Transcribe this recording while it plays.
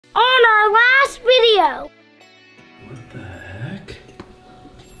this video. What the heck?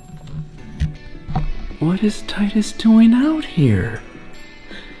 What is Tydus doing out here?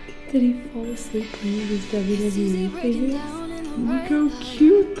 Did he fall asleep playing with his WWE figures? Look how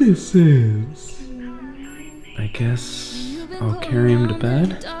cute this is. I guess I'll carry him to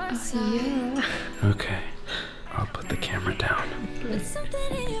bed? Yeah. Okay, I'll put the camera down.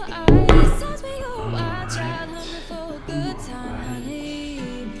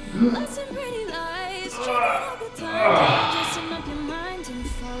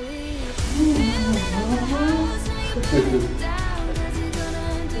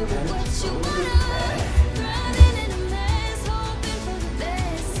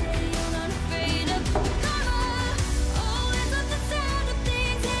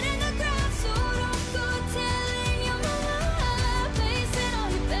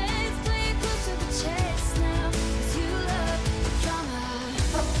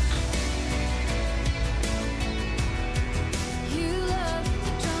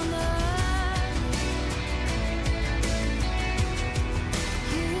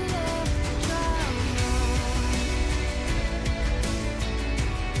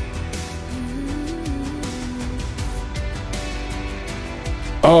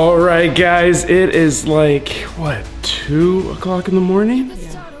 All right, guys, it is like, what, 2 o'clock in the morning?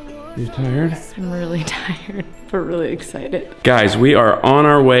 Yeah. You tired? I'm really tired, but really excited. Guys, we are on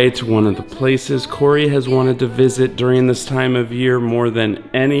our way to one of the places Corey has wanted to visit during this time of year more than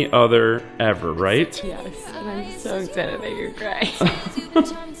any other ever, right? Yes, and I'm so excited that you're crying.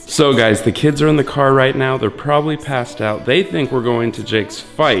 So guys, the kids are in the car right now. They're probably passed out. They think we're going to Jake's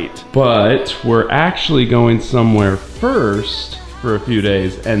fight, but we're actually going somewhere first for a few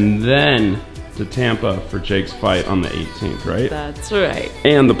days and then to Tampa for Jake's fight on the 18th, right? That's right.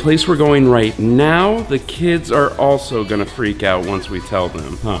 And the place we're going right now, the kids are also gonna freak out once we tell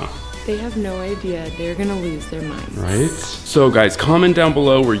them, huh? They have no idea. They're gonna lose their minds. Right? So guys, comment down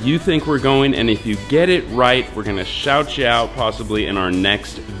below where you think we're going, and if you get it right, we're gonna shout you out possibly in our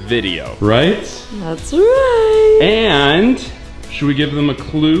next video. Right? That's right. And should we give them a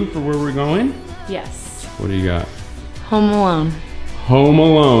clue for where we're going? Yes. What do you got? Home Alone. Home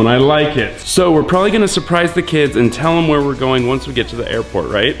Alone, I like it. So we're probably gonna surprise the kids and tell them where we're going once we get to the airport,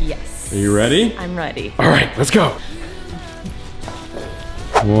 right? Yes. Are you ready? I'm ready. All right, let's go.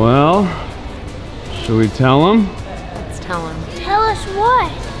 Well, should we tell them? Let's tell them. Tell us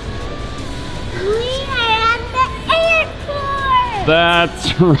what? We are at the airport.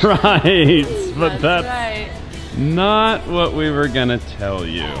 That's right, but that's right. not what we were gonna tell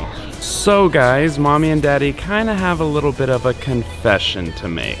you. So guys, Mommy and Daddy kind of have a little bit of a confession to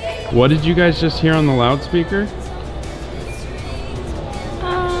make. What did you guys just hear on the loudspeaker?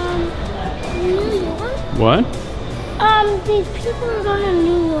 New York? What? These people are going to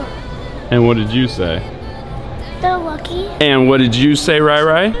New York. And what did you say? They're lucky. And what did you say, Rai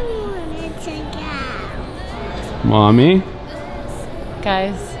Rai? I wanted to go. Mommy?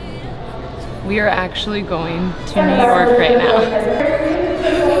 Guys, we are actually going to New York right now.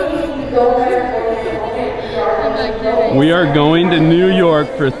 We are going to New York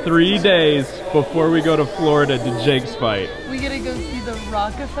for 3 days before we go to Florida to Jake's fight. We gotta go see the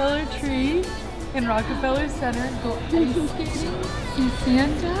Rockefeller tree in Rockefeller Center, go ice skating, see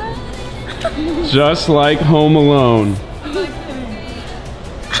Santa. Just like Home Alone. I'm not kidding.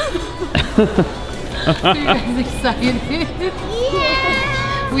 Are you guys excited?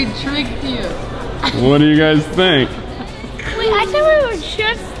 Yeah! We tricked you. What do you guys think? Wait, I thought we were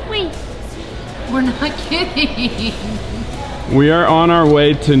just, wait. We're not kidding. We are on our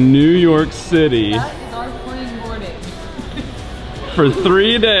way to New York City That is our plane boarding. for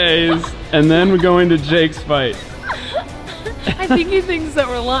 3 days, and then we're going to Jake's fight. I think he thinks that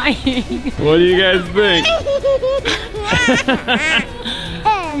we're lying. What do you guys think?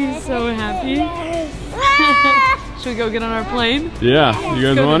 He's so happy. Should we go get on our plane? Yeah, you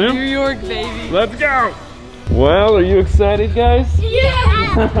guys Go want to New to? York, baby. Let's go! Well, are you excited, guys? Yeah!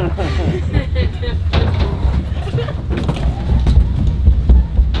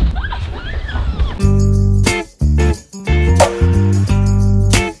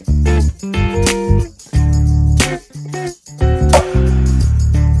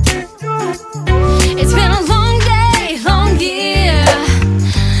 It's been a long day, long year.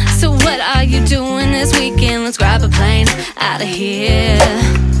 So what are you doing this weekend? Let's grab a plane out of here.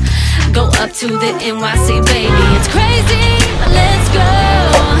 Go up to the NYC, baby. It's crazy, but let's go.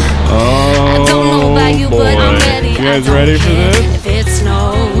 I don't know about you, but I'm ready. You guys ready for this? If it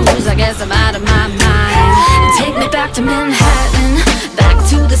snows, I guess I'm out of my mind. Take me back to Manhattan, back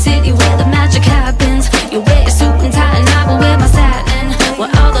to the city where the magic happens. You wear your suit and tie and I will wear my satin.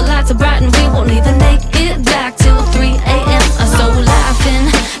 When all the lights are bright and we will won't even make it back till 3 a.m. So laughing,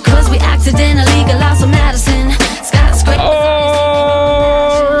 cause we accidentally legalized some medicine. Skyscraper. Alright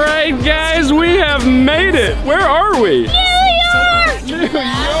guys, we have made it. Where are we? New York! New York!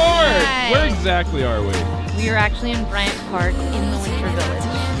 Where exactly are we? We are actually in Bryant Park in the Winter Village.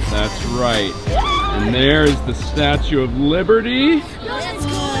 That's right. And there's the Statue of Liberty.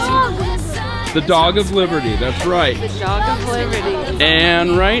 The Dog of Liberty, that's right. The Dog of Liberty.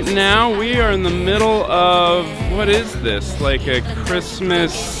 And right now we are in the middle of, what is this? Like a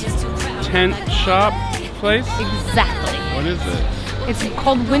Christmas tent shop place? Exactly. What is it? It's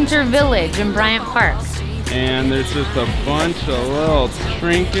called Winter Village in Bryant Park. And there's just a bunch of little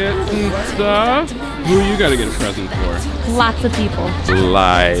trinkets and stuff. Who you gotta get a present for? Lots of people.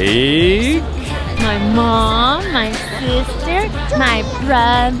 Like? My mom, my sister, my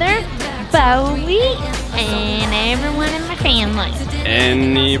brother, Bowie, and everyone in my family.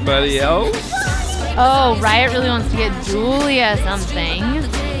 Anybody else? Oh, Riot really wants to get Julia something.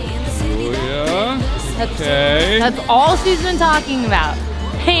 Julia? Okay. That's all she's been talking about.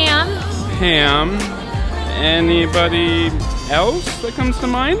 Ham. Ham. Anybody else that comes to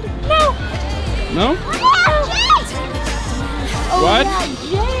mind? No. No? Oh, What?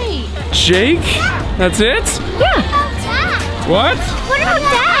 Yeah, Jake? That's it? yeah. What? What about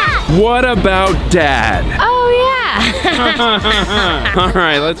that? What about Dad? Oh, yeah. All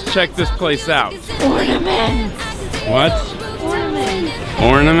right, let's check this place out. Ornaments. What? Ornaments.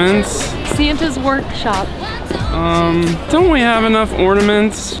 Ornaments? Santa's workshop. Don't we have enough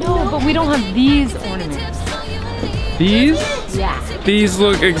ornaments? No, but we don't have these ornaments. These? Yeah. These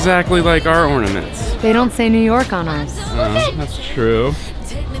look exactly like our ornaments. They don't say New York on ours. That's true.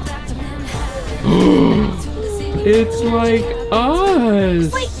 It's like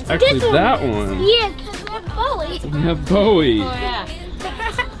us. Actually, this one. that one. Yeah, it's Bowie. We have Bowie. yeah.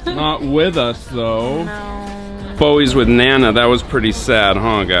 Not with us, though. No. Bowie's with Nana. That was pretty sad,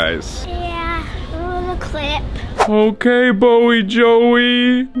 huh, guys? Yeah, a little clip. Okay, Bowie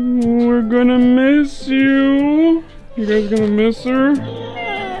Joey. We're gonna miss you. You guys gonna miss her?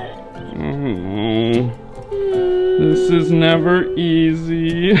 Oh, this is never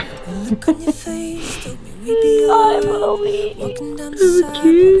easy. Hi, Bowie.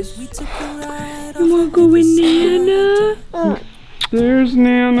 You wanna go with Nana? There's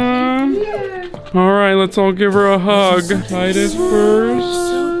Nana. All right, let's all give her a hug. Tydus first.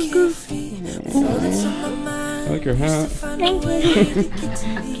 I like your hat. Thank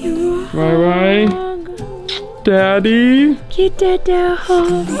you. Bye-bye. Daddy. Get Dada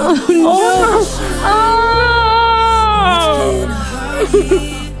home. Oh,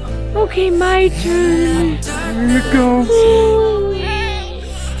 no. Okay, my turn. Here you go.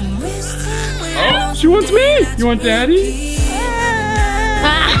 Oh, she wants me. You want Daddy?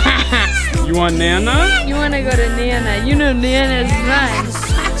 You want Nana? You wanna go to Nana? You know Nana's mine.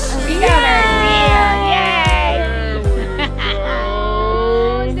 We got our deal.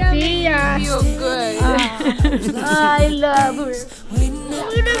 Yay. See ya. Feel good. I love her.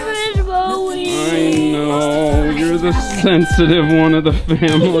 Look at this, Bowie. I know. You're the sensitive one of the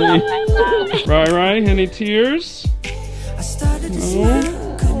family. Right? Any tears?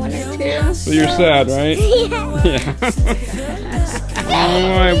 No? So you're sad, right? Yeah.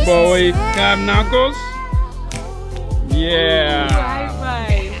 Alright, Bowie. Have Knuckles? Yeah.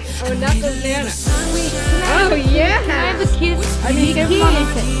 Bye. Oh, Knuckles Nana. Oh, yeah. I have a kiss. I need a kiss.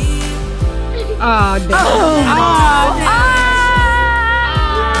 Oh, no.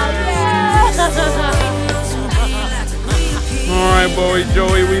 Alright, Bowie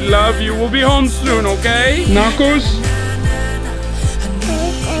Joey, we love you. We'll be home soon, okay? Knuckles?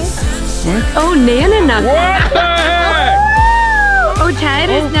 What? Oh, Nana Knuckles. What the heck? Oh,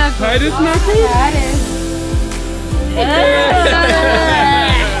 Tydus Knuckles. Tydus Knuckles?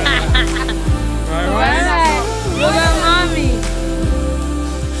 Alright. What about mommy?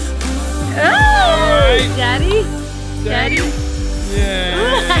 Alright. Daddy? Daddy?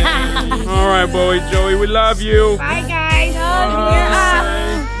 Yeah. Alright, Bowie Joey, we love you. Bye, guys.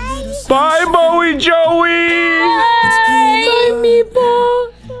 Bye, Bowie Joey. Bye, Meatball.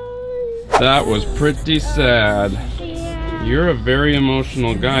 That was pretty sad. You're a very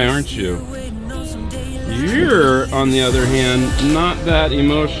emotional guy, aren't you? You're, on the other hand, not that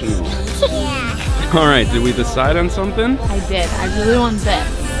emotional. Yeah. Alright, did we decide on something? I did. I really want this.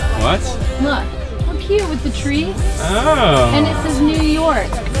 What? Look. How cute with the tree. Oh. And it says New York.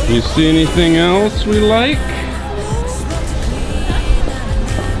 You see anything else we like?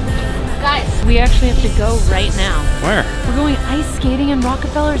 Guys, we actually have to go right now. Where? We're going ice skating in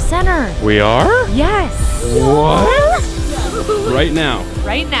Rockefeller Center. We are? Yes. What? Right now.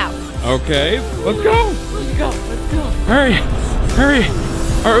 Right now. Okay, let's go. Let's go. Let's go. Hurry, hurry.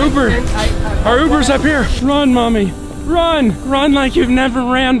 Our Uber's up here. Run, mommy. Run like you've never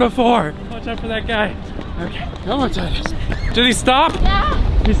ran before. Watch out for that guy. Okay, come on, Tydus. Did he stop? Yeah.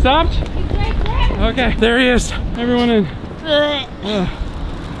 He stopped? He's right there. Okay, there he is. Everyone in.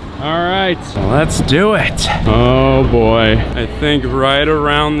 All right, let's do it. Oh boy, I think right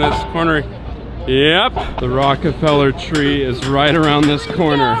around this corner. Yep, the Rockefeller tree is right around this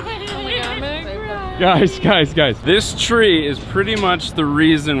corner. Guys, this tree is pretty much the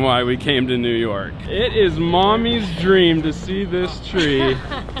reason why we came to New York. It is mommy's dream to see this tree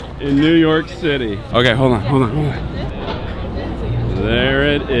in New York City. Okay, hold on. There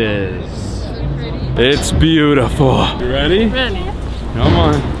it is. It's beautiful. You ready? Ready. Come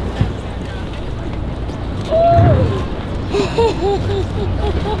on.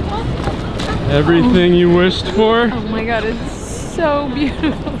 Everything you wished for? Oh my god, it's so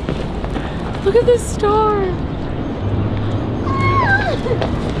beautiful. Look at this star.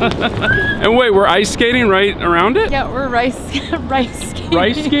 And wait, we're ice skating right around it? Yeah, we're rice skating.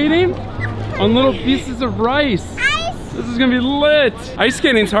 Rice skating? On little pieces of rice. This is gonna be lit. Ice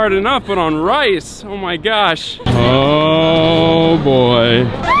skating's hard enough, but on rice, oh my gosh. Oh boy.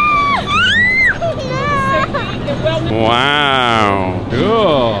 Wow,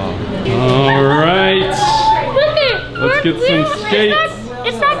 cool. All right. Let's get some skates.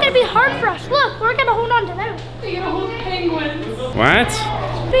 It's not gonna be hard for us. Look, we're gonna hold on to them. They gotta hold penguins. What?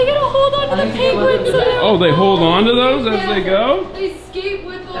 They gotta hold on to the penguins. Oh, they hold on to those as they go? They skate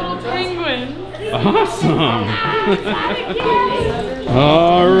with the little penguins. Awesome.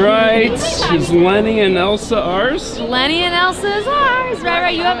 All right. Is Lenny and Elsa ours? Lenny and Elsa is ours.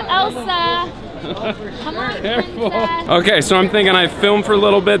 Right, you have Elsa. Come on, Careful. princess. Okay, so I'm thinking I film for a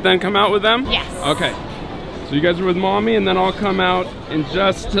little bit, then come out with them? Yes. Okay. So you guys are with mommy, and then I'll come out in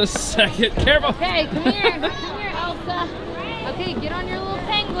just a second. Careful. Okay, come here. Come here, Elsa. Okay, get on your little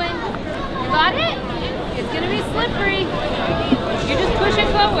penguin. You got it? It's gonna be slippery. You just push it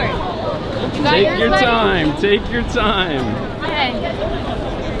forward. You got Take your buddy? time. Take your time. Okay.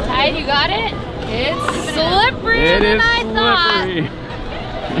 Tide, you got it? It's slipperier It than is I thought. slippery.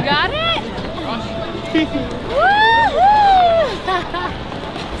 You got it? Woohoo!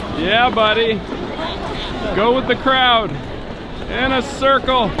 Yeah, buddy. Go with the crowd. In a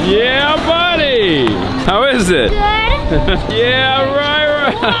circle. Yeah, buddy. How is it? Good. Yeah,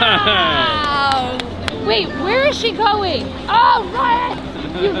 right. Wow. Wait, where is she going? Oh, right.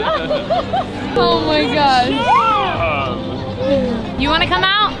 You got it. Oh my gosh. You want to come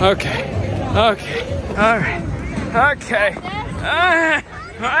out? Okay. All right. Okay.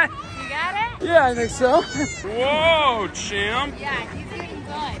 What? You got it? Yeah, I think so. Whoa, champ. Yeah, he's doing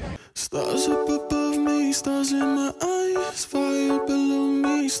good. Stars up above me, stars in my eyes. Fire below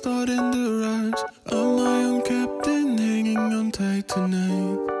me, starting to rise. I'm my own captain, hanging on tight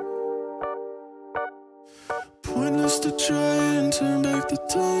tonight. Pointless to try and turn back the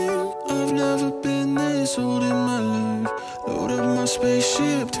time. I've never been this old in my life. Load up my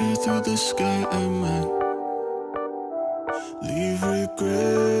spaceship, tear through the sky at night. Leave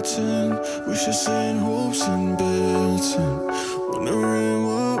regrets and wishes and hopes and bets and wondering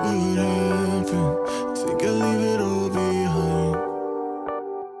what would happen. Think I'll leave it all behind.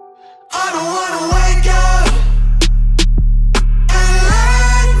 I don't wanna wake up and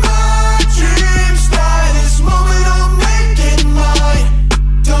let my dreams die. This moment I'll make it mine.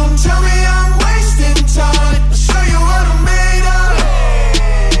 Don't tell me I'm wasting time. I'll show you what I'm made of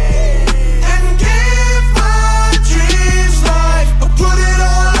and give my dreams life. I'll put it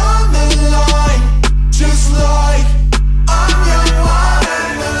all on the line, just like I'm young, wild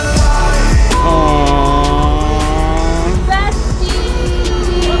and alive. Super sassy.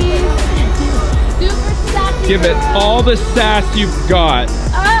 Give it all the sass you've got.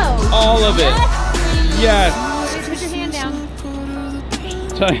 Oh. All of it. Yes. Put your hand down.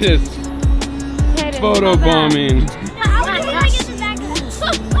 Tydus. Hit it. Photo bombing.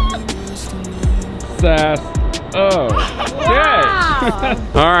 Sass. Oh. Okay.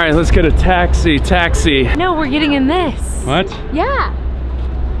 All right, let's get a taxi. No, we're getting in this. What? Yeah.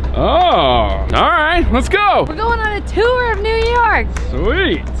 Oh. All right, let's go. We're going on a tour of New York.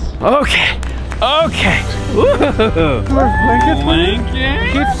 Sweet. Okay. Woo. We're blinking.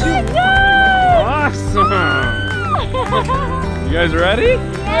 Awesome. You guys ready?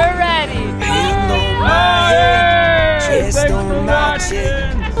 We're ready. Oh, yay! Thanks for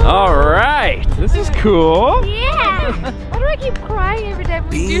watching. All right, this is cool. Yeah. Why do I keep crying every time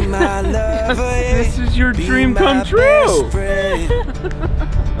we do that? This is your dream come true.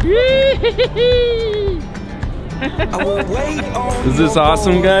 Is this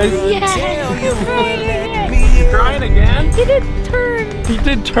awesome, guys? Yeah. Crying again? He did turn. He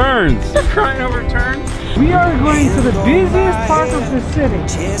did turns. You're crying over turns? We are going to the busiest part of the city.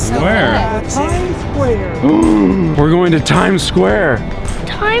 Where? Times Square. We're going to Times Square.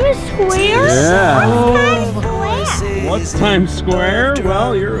 Times Square? Yeah. Times Square. What's Times Square?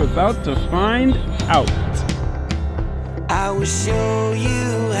 Well, you're about to find out. I will show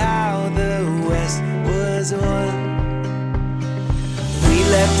you how the West was won. We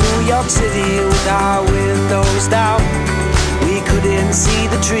left New York City with our windows down. We couldn't see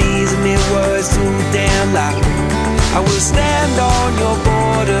the trees and it was too damn loud. I will stand on your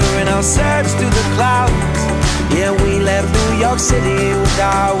border and I'll search through the clouds. Yeah, we left New York City with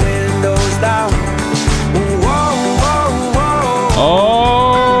our windows down. Whoa, whoa, whoa.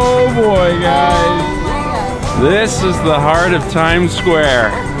 Oh boy, guys. This is the heart of Times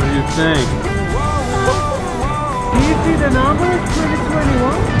Square. What do you think? Do you see the numbers?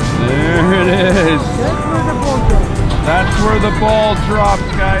 2021? There it is. That's where the ball drops. That's where the ball drops,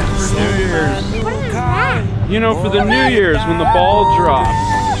 guys, for New Year's. What is that? You know, for the New Year's when the ball drops.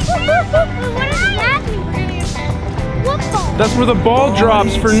 What does that mean? What ball? That's where the ball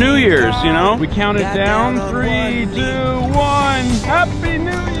drops for New Year's, you know? We count it down. 3, 2, 1. Happy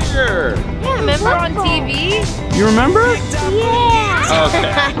New Year! Yeah, remember on TV? You remember? Yeah.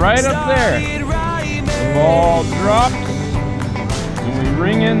 Okay, right up there. The ball drops, and we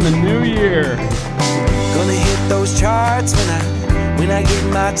ring in the New Year. Gonna hit those charts when I get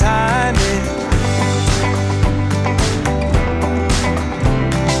my time in.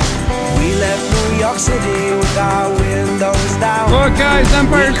 We left New York City with our windows down. Look, guys,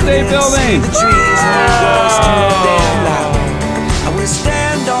 Empire State Building. The trees and it was too damn loud. I will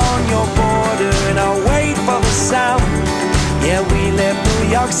stand on your border and I'll wait for the sound. Yeah, we left New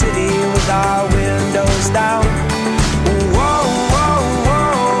York City with our windows down. Whoa, whoa, whoa.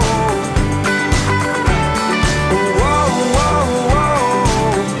 Whoa, whoa, whoa.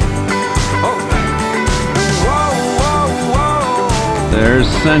 Oh. Whoa, whoa, whoa. There's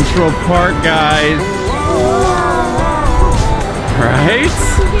Central Park, guys. Right?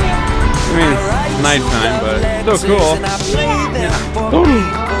 I mean, it's nighttime, but still cool.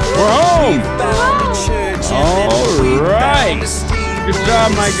 We're home! All right. Good job,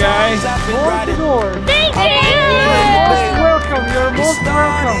 my guy. Door to door. Thank you. Welcome. You're most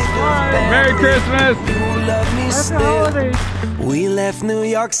welcome. Merry Christmas. Happy holidays. We left New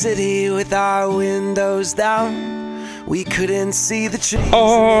York City with our windows down. We couldn't see the trees.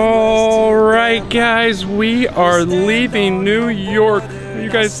 All right, guys, we are leaving New York. Are you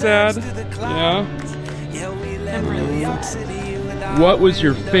guys sad? Yeah? I'm really sad. What was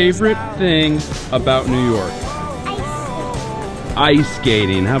your favorite thing about New York? Ice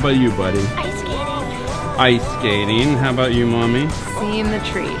skating. How about you, buddy? Ice skating. Ice skating. How about you, Mommy? Seeing the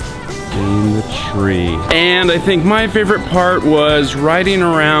tree. Seeing the tree. And I think my favorite part was riding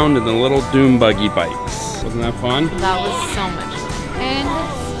around in the little dune buggy bikes. Wasn't that fun? That was so much fun. And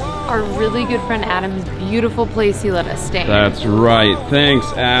our really good friend Adam's beautiful place he let us stay in. That's right.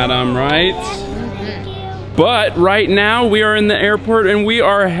 Thanks, Adam, right? But right now we are in the airport and we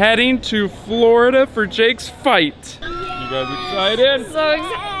are heading to Florida for Jake's fight. You guys excited? So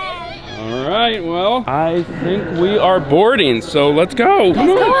excited. All right, well, I think we are boarding, so let's go.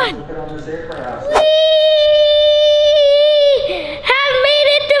 Come on. We have made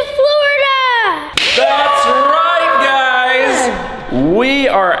it to Florida. That's right, guys. We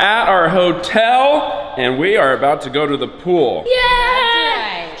are at our hotel and we are about to go to the pool.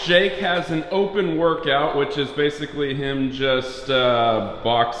 Yeah. Jake has an open workout, which is basically him just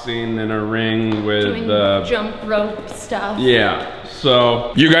boxing in a ring with Doing jump rope stuff. yeah.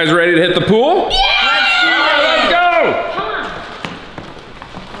 So, you guys ready to hit the pool? Yeah. Let's go!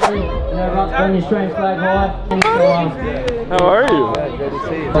 Bring your strength flag hard. How are you?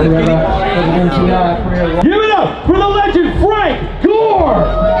 Give it up for the legend Frank Gore!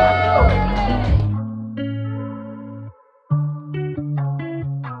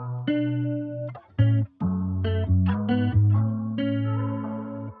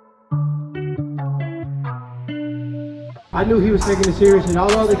 I knew he was taking it serious, and all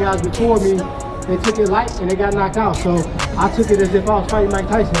the other guys before me, they took it light and they got knocked out. So I took it as if I was fighting Mike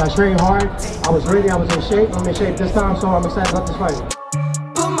Tyson. I trained hard, I was ready, I was in shape. I'm in shape this time, so I'm excited about this fight.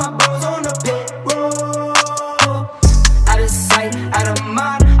 Put my balls on the pit roll. Out of sight, out of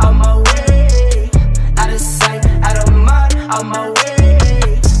mind, on my way. Out of sight, out of mind, on my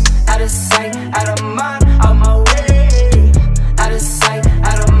way. Out of sight, out of mind, on my way. Out of sight,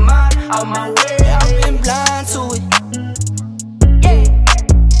 out of mind, on my way. I've been blind to it. Yeah.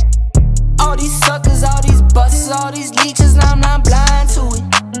 All these suckers, all these busts, all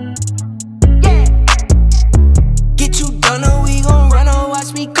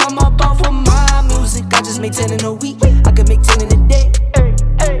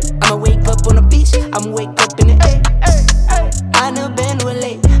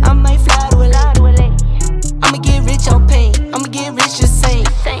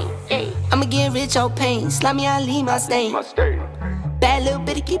your pain. Slimy, I leave my stain. Bad little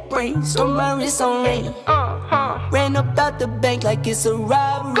bitty keep brains. Storm my wrist on rain. Ran up out the bank like it's a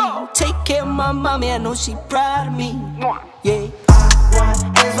robbery. Take care of my mommy, I know she proud of me. Yeah, I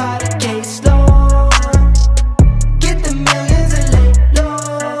want hands by the case, Lord. Get the millions and lay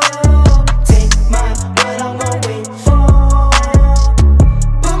low. Take mine, what I'm gonna wait for.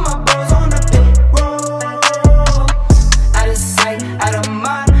 Put my bros on the payroll. Out of sight, out of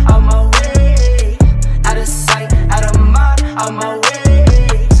mind, out my way. Out of sight, out of mind, out my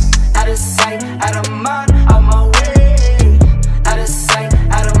way. Out of sight, out of mind, out my way. Out of sight,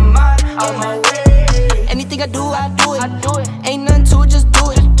 out of mind, out my way. Anything I do it. Ain't nothing to it, just do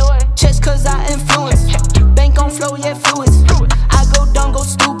it. Checks cause I influence. Bank on flow, yeah, fluids. I go dumb, go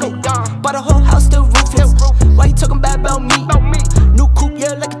stupid. Bought a whole house, still roofless. Why you talking bad about me? New coupe,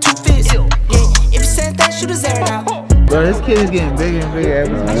 yeah, like a two-fist. Yeah, if you saying that, shoot his air out. Bro, this kid is getting bigger and bigger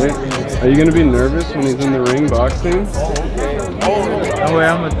every time. Are you gonna be nervous when he's in the ring boxing? No way,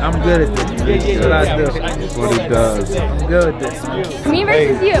 I'm good at this. That's what I do. That's what he does. I'm good at this. Me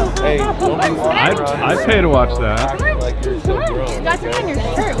versus you. I'd pay to watch that. Come on. You got something on your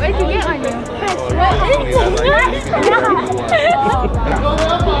shirt. What did you get on you?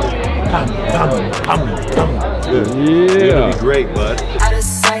 Yeah. It'll be great, bud. Out of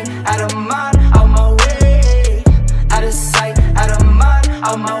sight, out of mind, out my way. Out of sight, out of mind,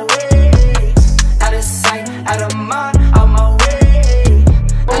 out my way. Out of sight, out of mind, out my way.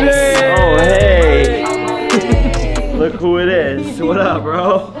 Oh, hey. Look who it is. What up,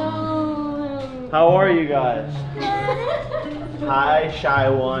 bro? How are you guys? Hi, shy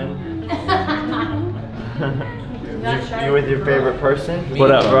one. You with your favorite person?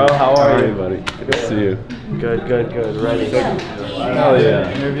 What up, bro? How are you, buddy? Good to see you. Good. Ready? Hell yeah.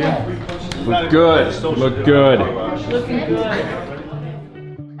 Interview? Look good. Look good. Looking good.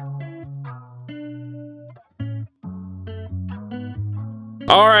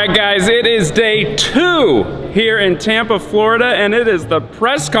 All right, guys, it is day 2 here in Tampa, Florida, and it is the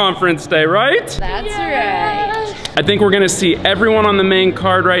press conference day, right? That's right. I think we're gonna see everyone on the main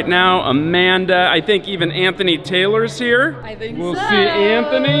card right now. Amanda, I think even Anthony Taylor's here. I think we'll so. see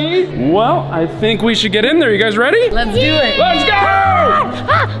Anthony. Well, I think we should get in there. You guys ready? Let's do it. Let's go!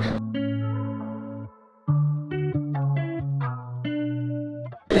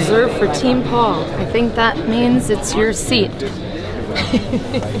 Reserved for Team Paul. I think that means it's your seat.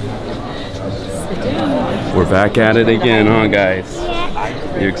 We're back at it again, huh, guys?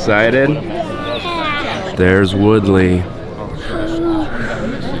 You excited? There's Woodley.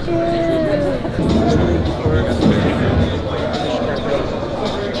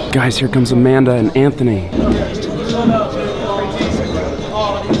 Guys, here comes Amanda and Anthony.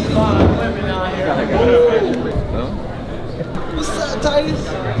 What's up,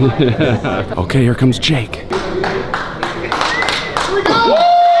 Tydus? Okay, here comes Jake.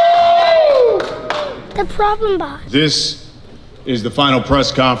 The problem box. This is the final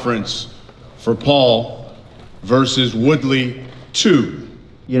press conference for Paul versus Woodley 2.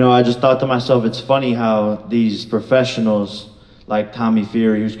 You know, I just thought to myself, it's funny how these professionals, like Tommy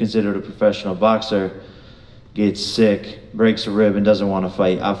Fury, who's considered a professional boxer, gets sick, breaks a rib, and doesn't want to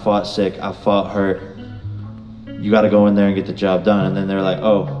fight. I fought sick, I fought hurt. You got to go in there and get the job done. And then they're like,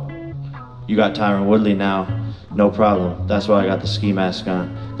 oh, you got Tyron Woodley now. No problem. That's why I got the ski mask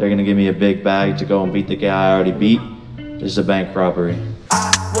on. They're going to give me a big bag to go and beat the guy I already beat. This is a bank robbery.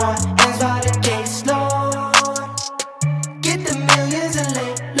 I want hands by the case, Lord. Get the millions and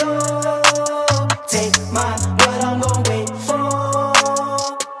lay low. Take mine, what I'm gonna wait for.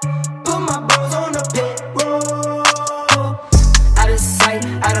 Put my bros on the payroll. Out of sight,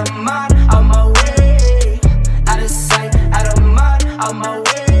 out of mind, out my way. Out of sight, out of mind, out my way.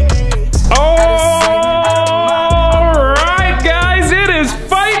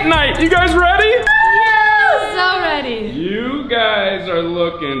 You guys ready? Yeah, so ready. You guys are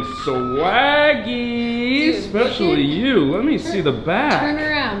looking swaggy, especially you. Let me see the back. Turn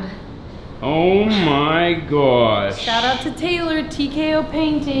around. Oh my gosh. Shout out to Taylor, TKO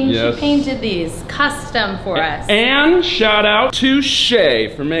Painting. Yes. She painted these custom for us. And shout out to Shay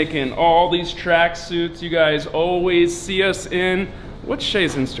for making all these track suits you guys always see us in. What's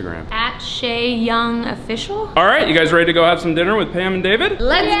Shay's Instagram? At Shay Young Official. All right, you guys ready to go have some dinner with Pam and David?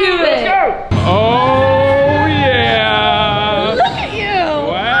 Let's do it. Let's go. Oh yeah. Look at you.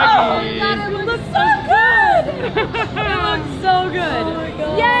 Swaggy. Oh God, it looks so good. It looks so good. Oh my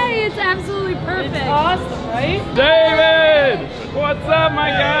God. Yay, it's absolutely perfect. It's awesome, right? David, what's up, my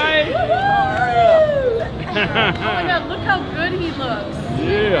guy? Oh my God, look how good he looks.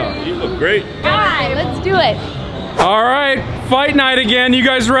 Yeah, you look great. All right, let's do it. All right, fight night again. You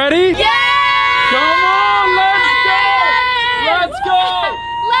guys ready? Yeah! Come on, let's go! Let's go!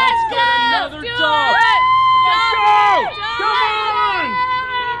 Let's go! Another Do dub! it! Let's go! Come on!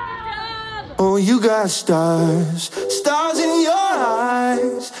 Oh, you got stars, stars in your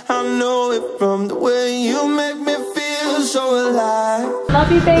eyes. I know it from the way you make me feel so alive.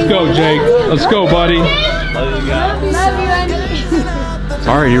 Love you, baby. Let's go, Jake. Let's go, buddy. Love you, Andy.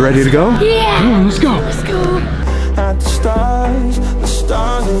 All right, you ready to go? Yeah. Come on, let's go. Let's go. At the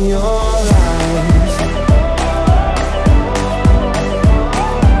stars in your eyes.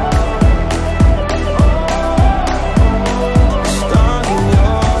 Stars in your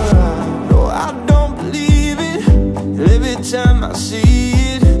eyes. No, I don't believe it. Every time I see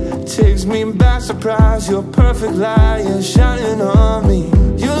it, takes me by surprise. You're perfect light, you're shining on me.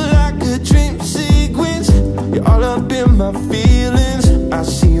 You're like a dream sequence. You're all up in my feelings. I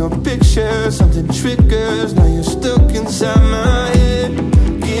see your picture, something triggers. Now you're stuck inside my head.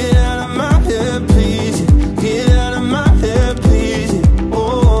 Get out of my head, please. Get out of my head, please.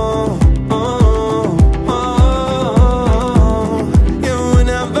 Oh, oh, oh. And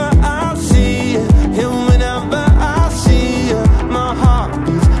whenever I see you, and whenever I see you, my heart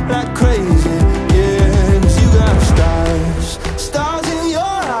beats like crazy. Yeah, 'cause you got stars, stars in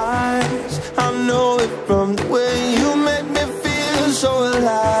your eyes. I know it from the way you make me feel so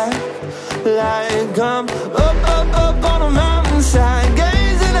alive. Like I'm up on a mountainside,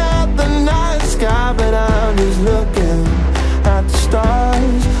 gazing at the night sky, but I'm just looking at the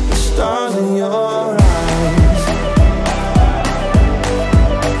stars in your eyes.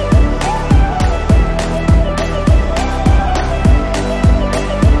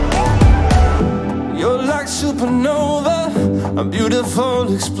 You're like supernova, a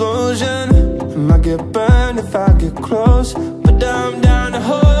beautiful explosion. Might get burned if I get close, but I'm down to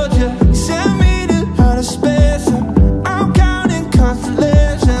hold you. Send me to outer space, I'm counting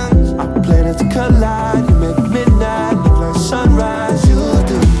constellations. Our planets collide, you make midnight look like sunrise. You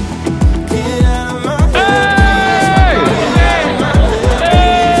do. Get out of my head, get out of my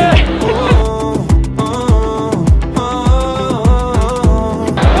head. Oh, oh, oh, oh.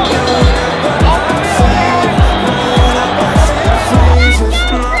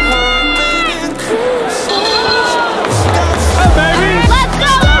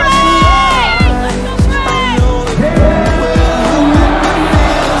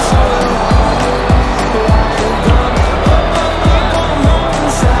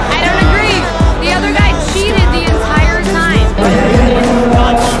 Let's go, I don't agree. The other guy cheated the entire time.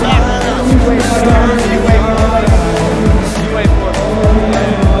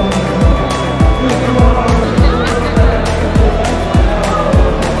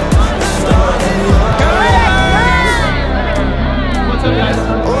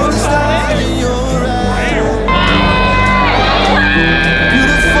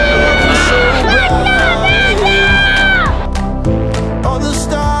 All the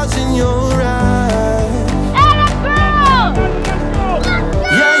stars in your eyes.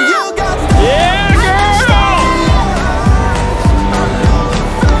 Yeah, you got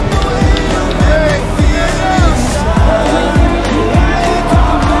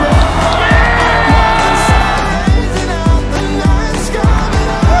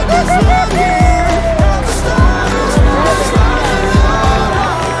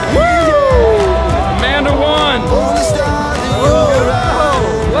Amanda won. all the stars in your eyes.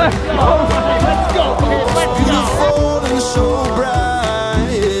 Let's go. Beautiful and so bright.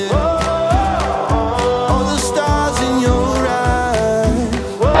 Yeah. All the stars in your eyes.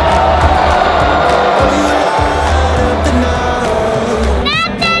 Oh, you light up the night. Not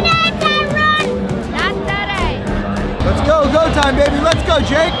today. Let's go, go time, baby. Let's go,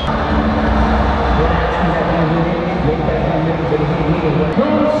 Jake.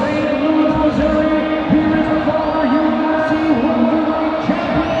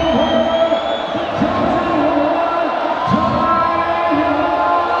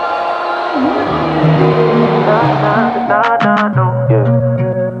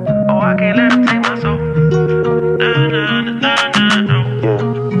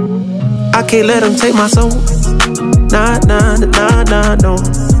 I can't let him take my soul. Nah, nah, nah, nah, no.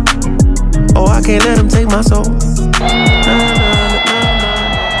 Oh, I can't let him take my soul. Nah, nah, nah, nah.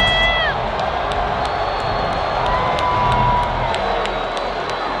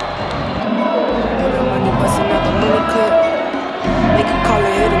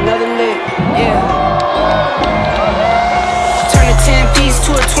 Turn a 10-piece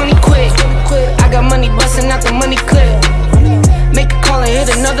to a 20 quick. I got money busting out the money clip. Make a call and hit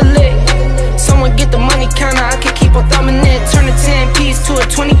another lick. Someone get the money counter, I can keep on thumbing it. Turn a 10-piece to a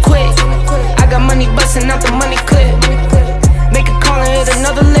 20 quick. I got money busting out the money clip. Make a call and hit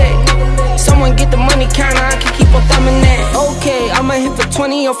another lick. Someone get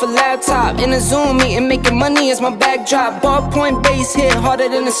off a laptop. In a Zoom meeting, making money is my backdrop. Ballpoint base hit harder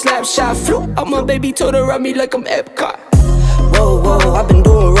than a slap shot. Flew out my baby, told her ride me like I'm Epcot. Whoa, whoa, I've been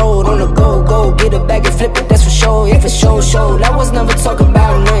doing road on the go, go. Get a bag and flip it, that's for sure, yeah, for sure, show. That was never talk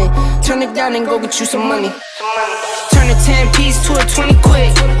about nothing. Turn it down and go get you some money. Turn a 10-piece to a 20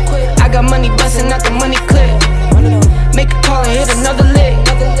 quick. I got money busting out the money clip. Make a call and hit another lick.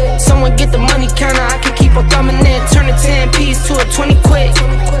 Someone get the money counter, I can keep on thumbing it. Turn a 10-piece to a 20 quick.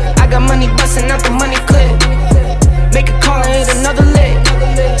 I got money busting out the money clip. Make a call and hit another lick.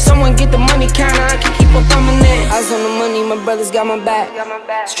 Someone get the money counter, I can keep on thumbing it. Eyes on the money, my brothers got my back.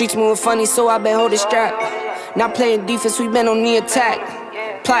 Streets moving funny, so I been holding strap. Not playing defense, we been on the attack.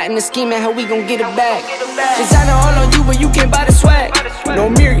 Plotting and scheming, how we gon' get it back. Designer all on you, but you can't buy the swag. No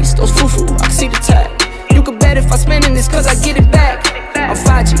Miris, those foo-foo, I can see the tag. You can bet if I spendin' this cause I get it back. I'm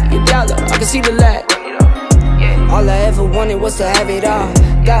 5G, your dollar, I can see the lag. All I ever wanted was to have it all.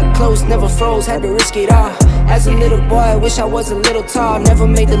 Got close, never froze, had to risk it all. As a little boy, I wish I was a little tall. Never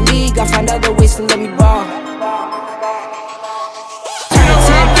made the league, I found other ways to let me ball. Turn a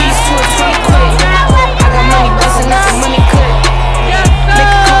 10-piece to a 20 quick. I got money bustin' out the money clip. Make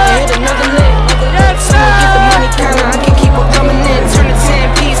a call and hit another lick. Someone get the money counter, I can keep on coming in. Turn a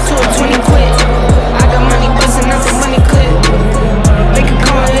 10-piece to a 20 quick. I got money bustin' out the money clip. Make a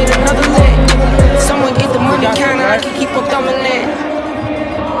call and hit another lick. Someone get the money counter, I can keep on coming in.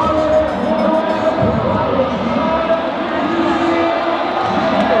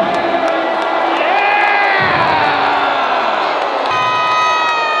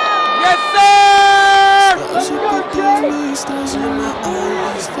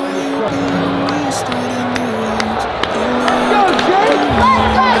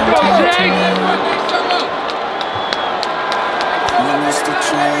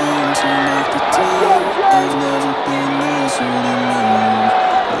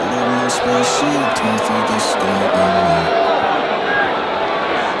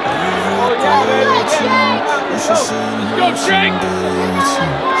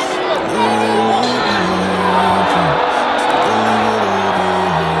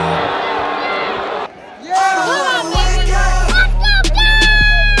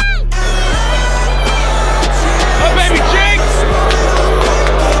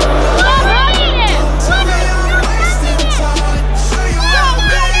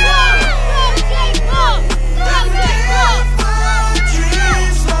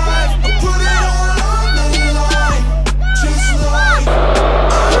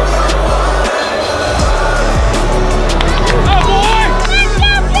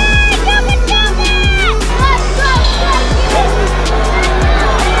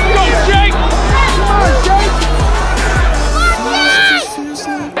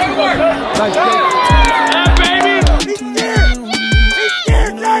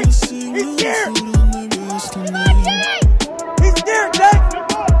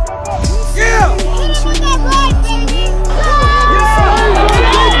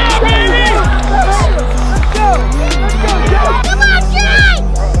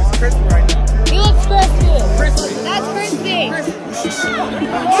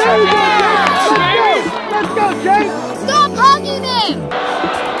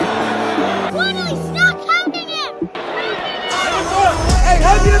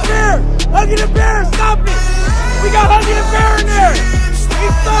 Huggy the Bear, stop it! We got Huggy the Bear in there!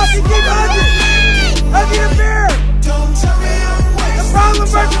 Keep talking, keep hugging! Huggy the Bear! The problem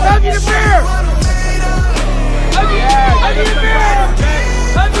versus Huggy the Bear! Huggy the Bear!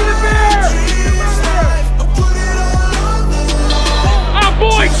 Huggy the Bear! Our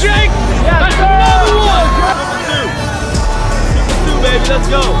boy, Jake! That's another one! Number two, baby, let's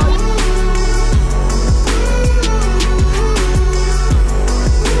go!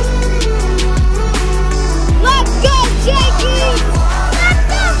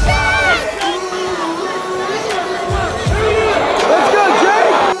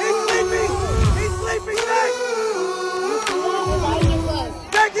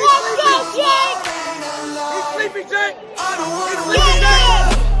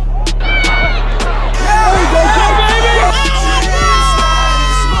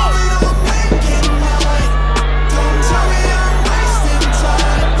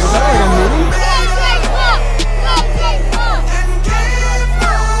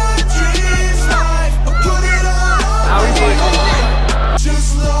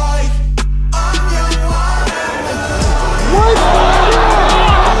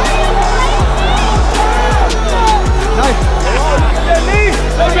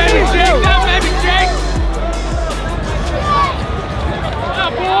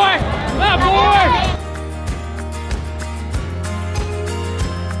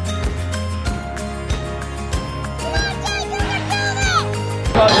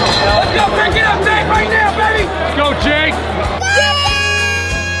 Let's go, Jake!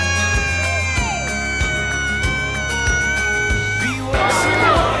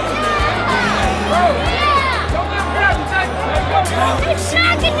 Keep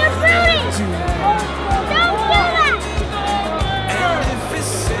smacking your booty! Don't do that!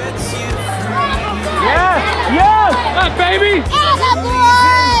 Yes! Yes! Up, baby!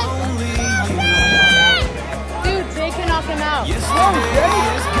 Dude, Jake can knock him out. Let's go, Dad!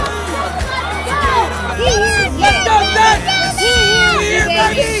 Here,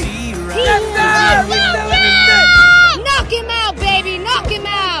 buddy! Yes, sir! We still in this thing! Knock him out, baby! Knock him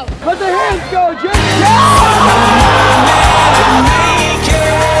out! Let the hands go, Jake!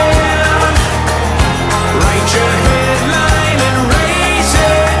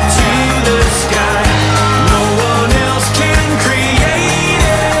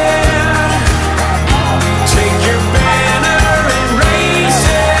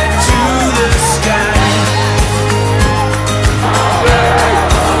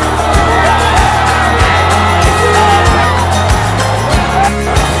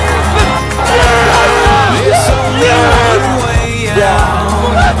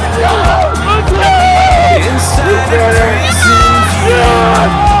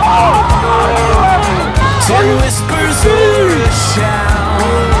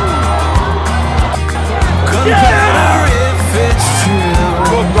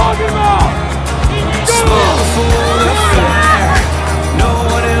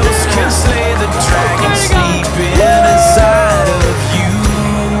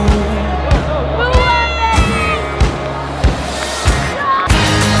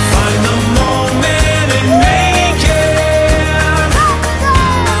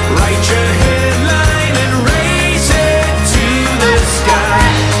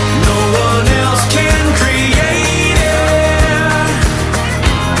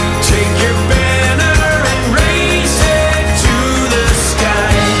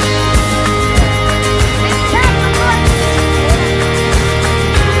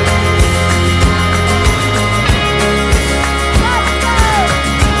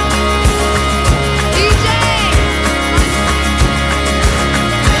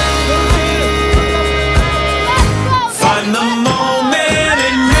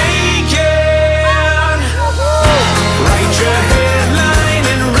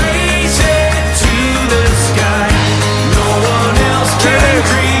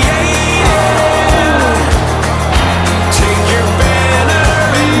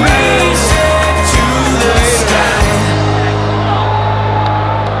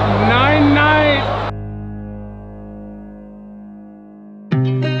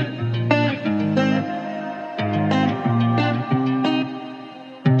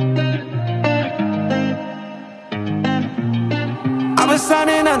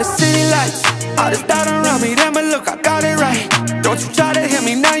 Shining on the city lights. All this doubt around me, then but look, I got it right. Don't you try to hit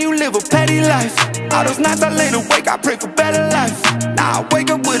me, now you live a petty life. All those nights I laid awake, I pray for better life. Now I wake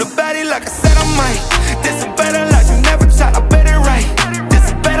up with a baddie like I said I might. This a better life, you never tried, I bet it right.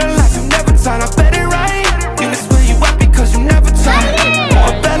 This a better life, you never tried, I bet it right. You miss where you at because you never tried.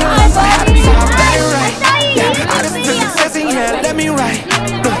 More better life, I had to try, I bet it right. Yeah, I just took a test and yeah, let me write.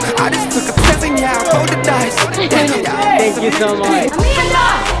 Look, I just took a test and yeah, I rolled the dice. Thank you so much.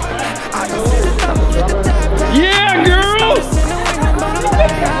 Yeah, girl!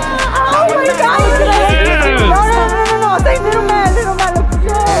 Oh my God! Yes! No! Say little man, let's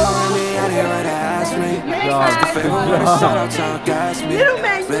go! Little man,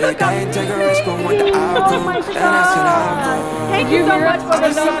 you look up. Oh my God! Thank you so much for the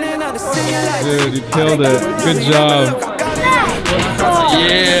love. Dude, you killed it. Good job.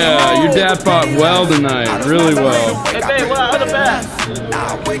 Yeah, your dad fought well tonight. Really well. Hey, babe, what the best?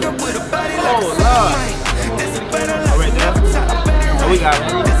 Oh, Lord. Oh, right there. Oh, we got it.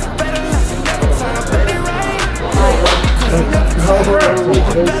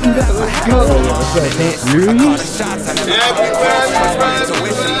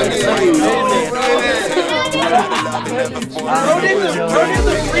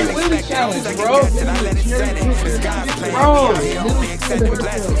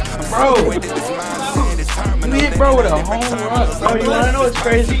 You hit bro with a home run. Bro, you wanna know what's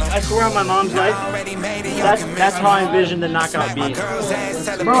crazy? I swear on my mom's life, that's how I envisioned the knockout being.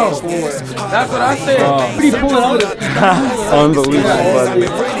 Bro, that's what I said. What are you pulling out? Unbelievable, buddy. You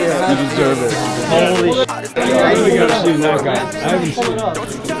deserve it. Holy shit. I really gotta see that guy. I haven't seen it.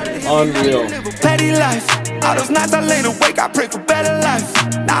 Unreal. Petty life. All those nights I laid awake, I pray for better life.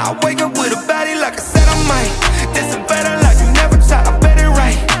 Now I wake up with a baddie like I said I might.